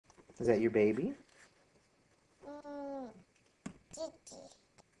Is that your baby? Sticky.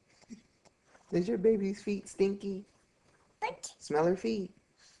 Is your baby's feet stinky? But, Smell her feet.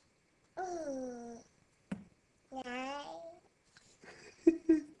 nice.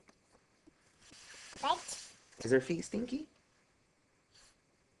 But, Is her feet stinky?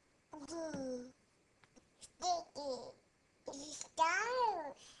 sticky.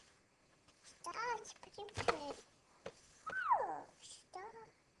 Stars. Stars, pretty good. Oh,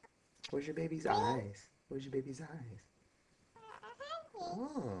 stars. Where's your baby's eyes? Where's your baby's eyes?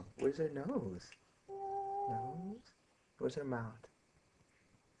 Oh, where's her nose? Nose? Where's her mouth?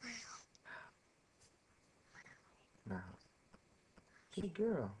 Mouth. Good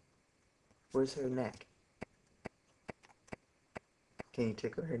girl. Where's her neck? Can you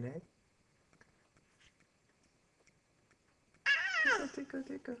tickle her neck? Tickle, tickle,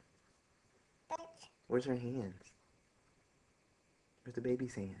 tickle. Where's her hands? Where's the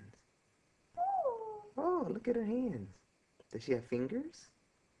baby's hands? Oh, look at her hands. Does she have fingers?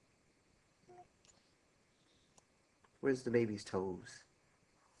 Where's the baby's toes?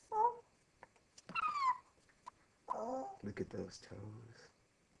 Look at those toes.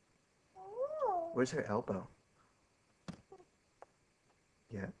 Where's her elbow?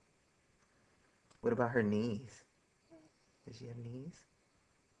 Yeah. What about her knees? Does she have knees?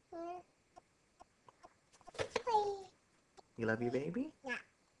 You love your baby? Yeah.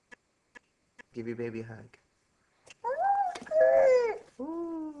 Give your baby a hug.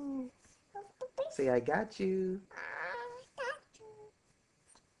 Ooh. Say, I got you.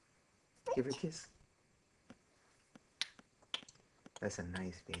 Give her a kiss. That's a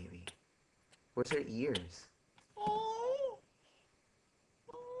nice baby. Where's her ears?